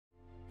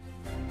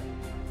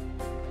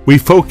We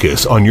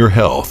focus on your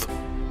health.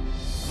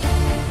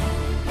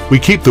 We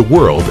keep the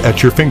world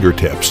at your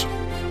fingertips.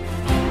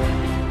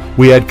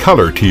 We add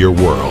color to your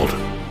world.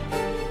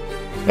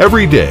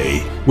 Every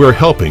day, we're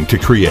helping to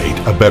create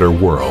a better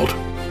world.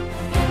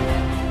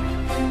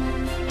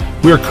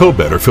 We're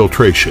Cobetter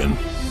Filtration.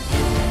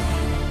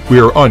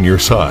 We are on your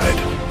side.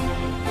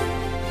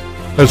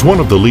 As one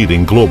of the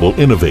leading global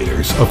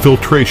innovators of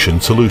filtration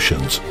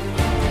solutions,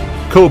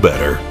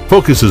 Cobetter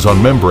focuses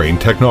on membrane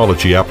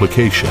technology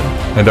application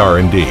and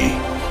R&D.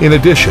 In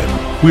addition,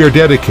 we are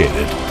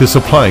dedicated to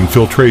supplying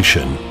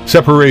filtration,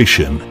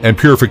 separation, and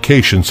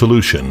purification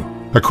solution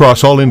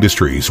across all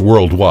industries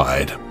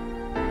worldwide.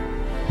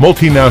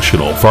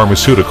 Multinational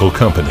pharmaceutical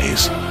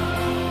companies,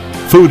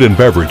 food and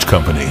beverage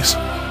companies,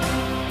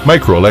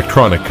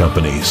 microelectronic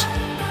companies,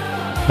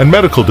 and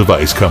medical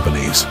device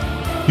companies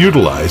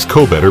utilize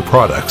Cobetter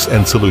products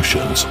and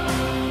solutions.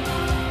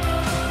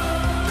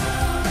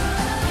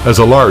 As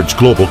a large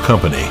global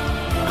company,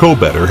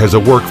 Cobetter has a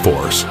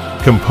workforce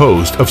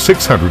composed of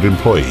 600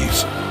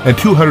 employees and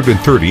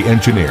 230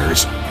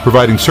 engineers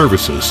providing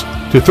services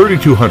to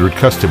 3,200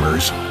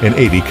 customers in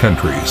 80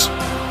 countries.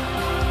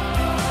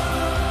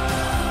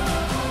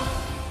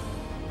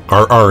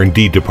 Our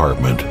R&D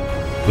department,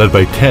 led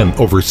by 10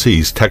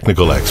 overseas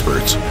technical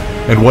experts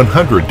and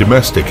 100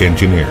 domestic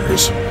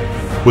engineers,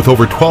 with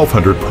over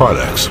 1,200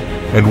 products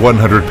and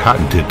 100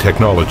 patented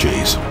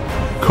technologies,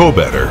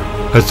 Cobetter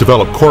has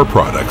developed core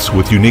products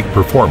with unique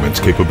performance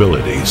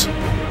capabilities,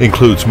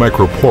 includes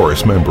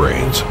microporous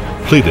membranes,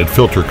 pleated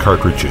filter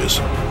cartridges,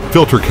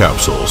 filter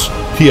capsules,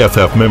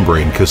 TFF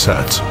membrane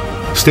cassettes,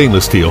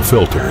 stainless steel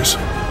filters,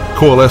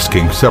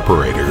 coalescing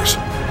separators,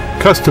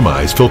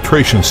 customized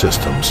filtration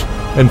systems,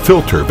 and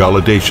filter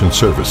validation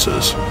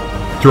services.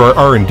 Through our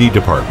R&D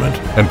department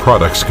and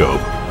product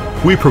scope,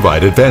 we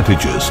provide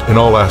advantages in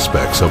all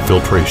aspects of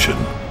filtration.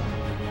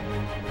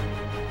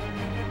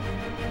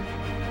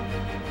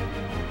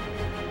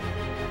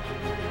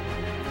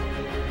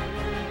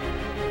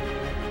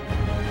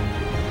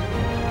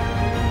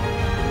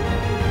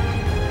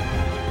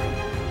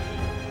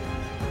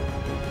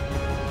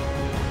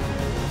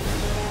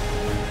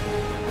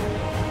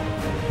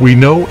 We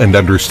know and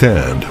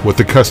understand what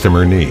the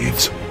customer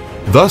needs.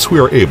 Thus, we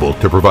are able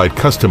to provide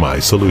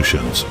customized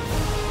solutions.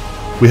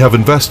 We have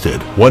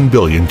invested 1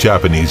 billion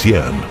Japanese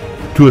yen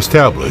to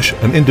establish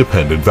an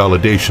independent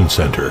validation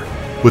center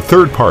with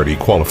third-party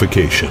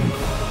qualification.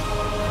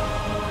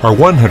 Our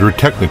 100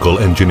 technical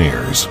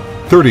engineers,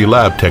 30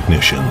 lab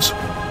technicians,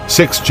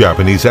 6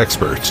 Japanese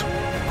experts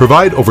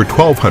provide over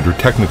 1,200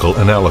 technical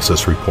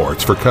analysis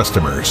reports for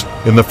customers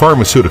in the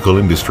pharmaceutical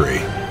industry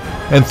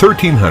and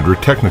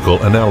 1,300 technical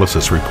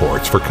analysis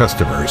reports for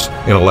customers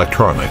in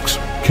electronics,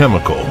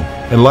 chemical,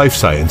 and life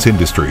science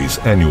industries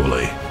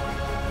annually.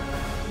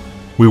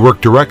 We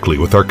work directly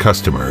with our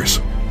customers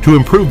to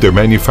improve their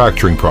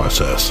manufacturing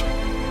process,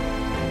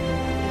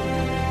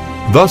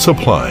 thus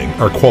applying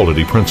our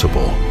quality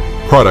principle.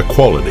 Product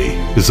quality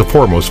is the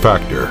foremost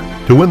factor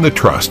to win the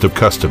trust of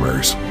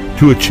customers.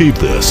 To achieve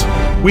this,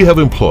 we have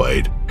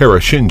employed Hara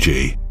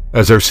Shinji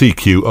as our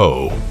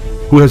CQO,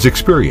 who has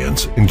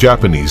experience in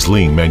Japanese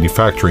lean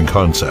manufacturing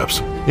concepts,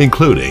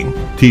 including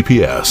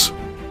TPS.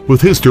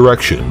 With his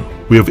direction,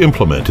 we have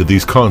implemented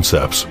these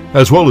concepts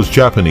as well as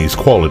Japanese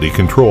quality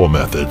control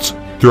methods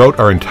throughout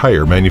our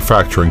entire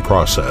manufacturing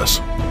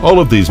process. All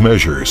of these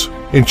measures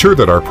ensure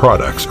that our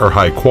products are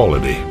high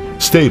quality,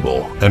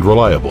 stable, and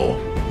reliable,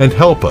 and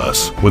help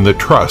us win the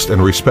trust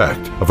and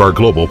respect of our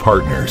global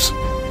partners.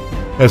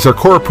 As our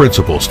core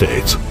principle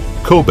states,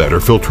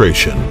 Cobetter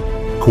Filtration,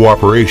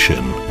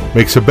 cooperation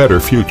makes a better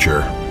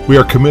future. We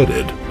are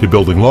committed to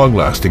building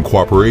long-lasting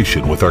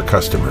cooperation with our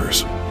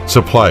customers,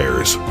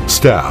 suppliers,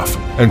 staff,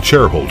 and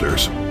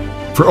shareholders.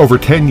 For over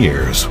 10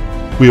 years,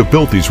 we have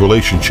built these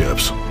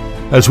relationships.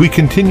 As we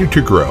continue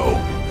to grow,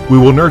 we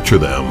will nurture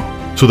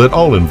them so that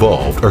all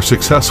involved are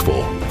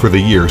successful for the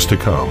years to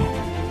come.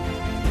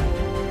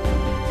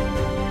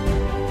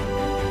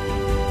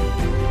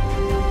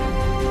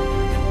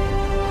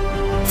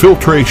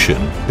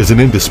 Filtration is an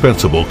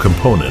indispensable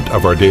component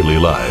of our daily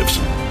lives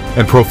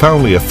and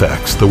profoundly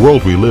affects the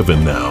world we live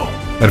in now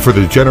and for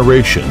the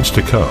generations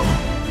to come.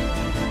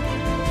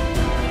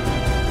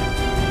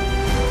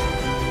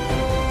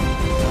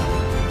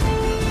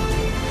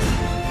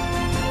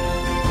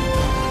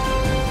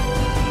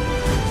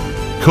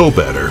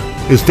 Cobetter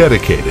is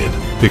dedicated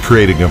to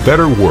creating a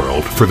better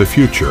world for the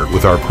future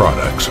with our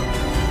products.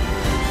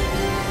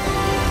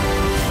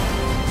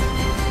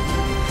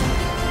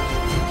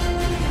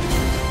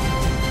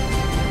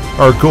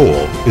 Our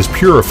goal is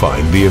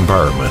purifying the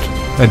environment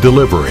and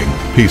delivering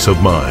peace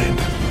of mind.